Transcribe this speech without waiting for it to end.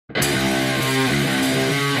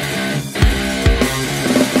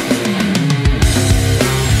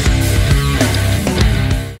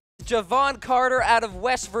Jevon Carter out of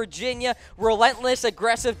West Virginia. Relentless,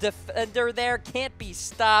 aggressive defender there. Can't be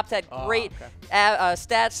stopped. Had great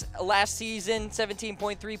stats last season,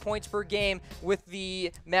 17.3 points per game with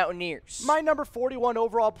the Mountaineers. My number 41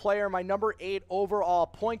 overall player, my number 8 overall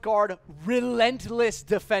point guard, relentless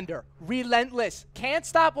defender. Relentless. Can't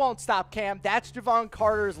stop, won't stop, Cam. That's Jevon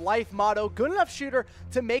Carter's life motto. Good enough shooter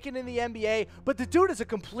to make it in the NBA, but the dude is a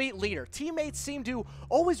complete leader. Teammates seem to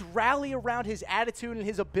always rally around his attitude and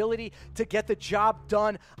his ability to get the job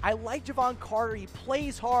done. I like Jevon Carter. He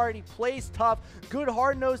plays hard. He plays tough. Good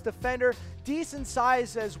hard-nosed defender. Decent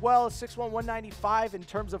size as well, 6'1", 195 in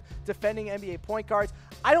terms of defending NBA point guards.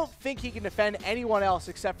 I don't think he can defend anyone else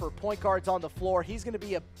except for point guards on the floor. It's going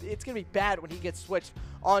to be bad when he gets switched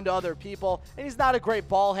onto other people. And he's not a great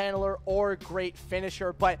ball handler or great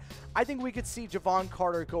finisher, but I think we could see Jevon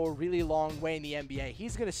Carter go a really long way in the NBA.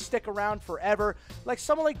 He's going to stick around forever, like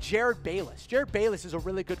someone like Jared Bayless. Jared Bayless is a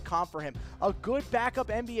really good comp for him. A good backup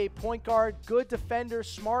NBA point guard, good defender,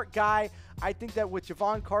 smart guy. I think that with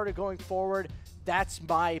Jevon Carter going forward, that's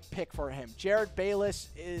my pick for him. Jared Bayless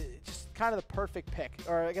is just kind of the perfect pick,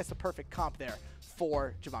 or I guess the perfect comp there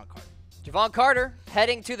for Jevon Carter. Jevon Carter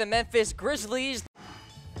heading to the Memphis Grizzlies.